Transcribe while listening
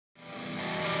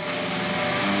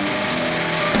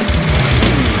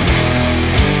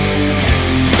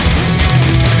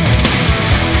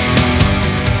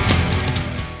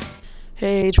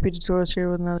Hey, HP Tutorials here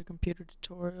with another computer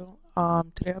tutorial.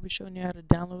 Today I'll be showing you how to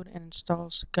download and install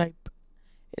Skype.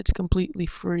 It's completely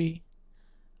free.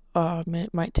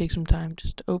 It might take some time.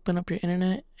 Just open up your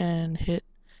internet and hit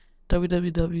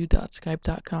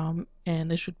www.skype.com and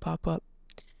this should pop up.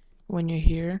 When you're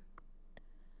here,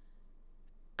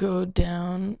 go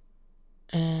down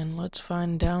and let's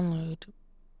find download.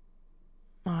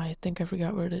 I think I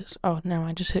forgot where it is. Oh, never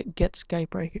mind. Just hit get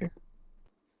Skype right here.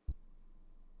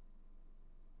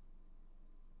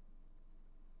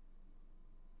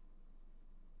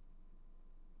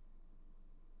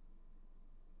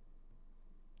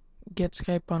 Get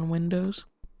Skype on Windows.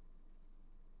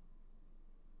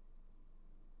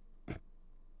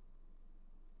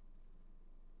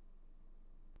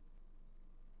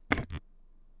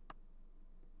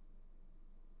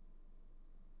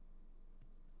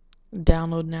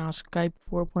 Download now Skype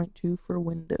 4.2 for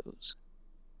Windows.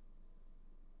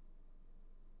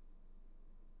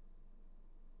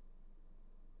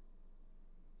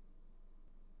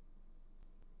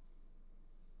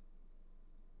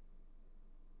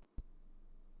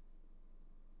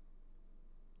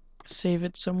 Save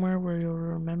it somewhere where you'll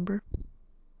remember.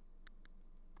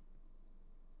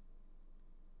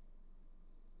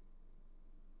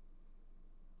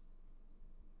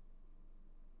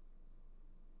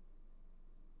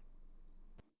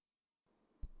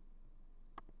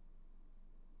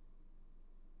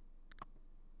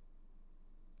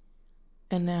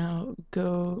 And now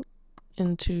go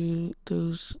into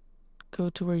go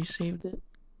to where you saved it.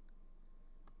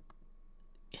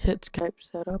 Hit Skype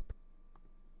setup.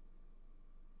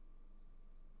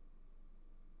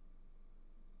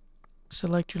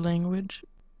 Select your language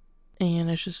and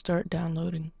it should start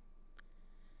downloading.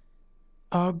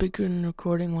 I'll begin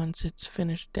recording once it's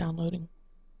finished downloading.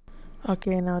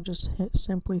 Okay, now just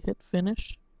simply hit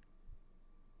finish.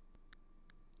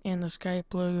 And the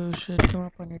Skype logo should come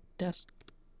up on your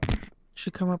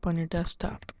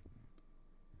desktop.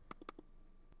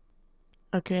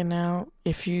 Okay, now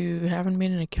if you haven't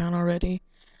made an account already,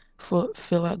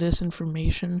 fill out this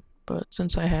information, but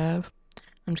since I have,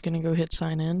 I'm just gonna go hit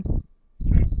sign in.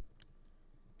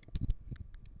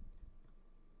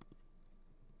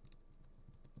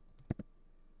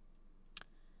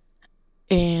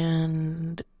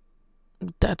 And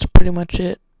that's pretty much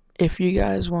it. If you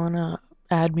guys wanna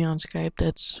add me on Skype,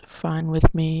 that's fine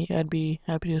with me. I'd be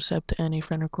happy to accept any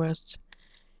friend requests.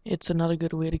 It's another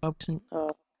good way to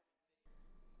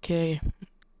okay.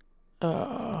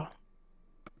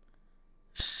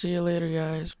 See you later,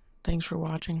 guys. Thanks for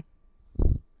watching.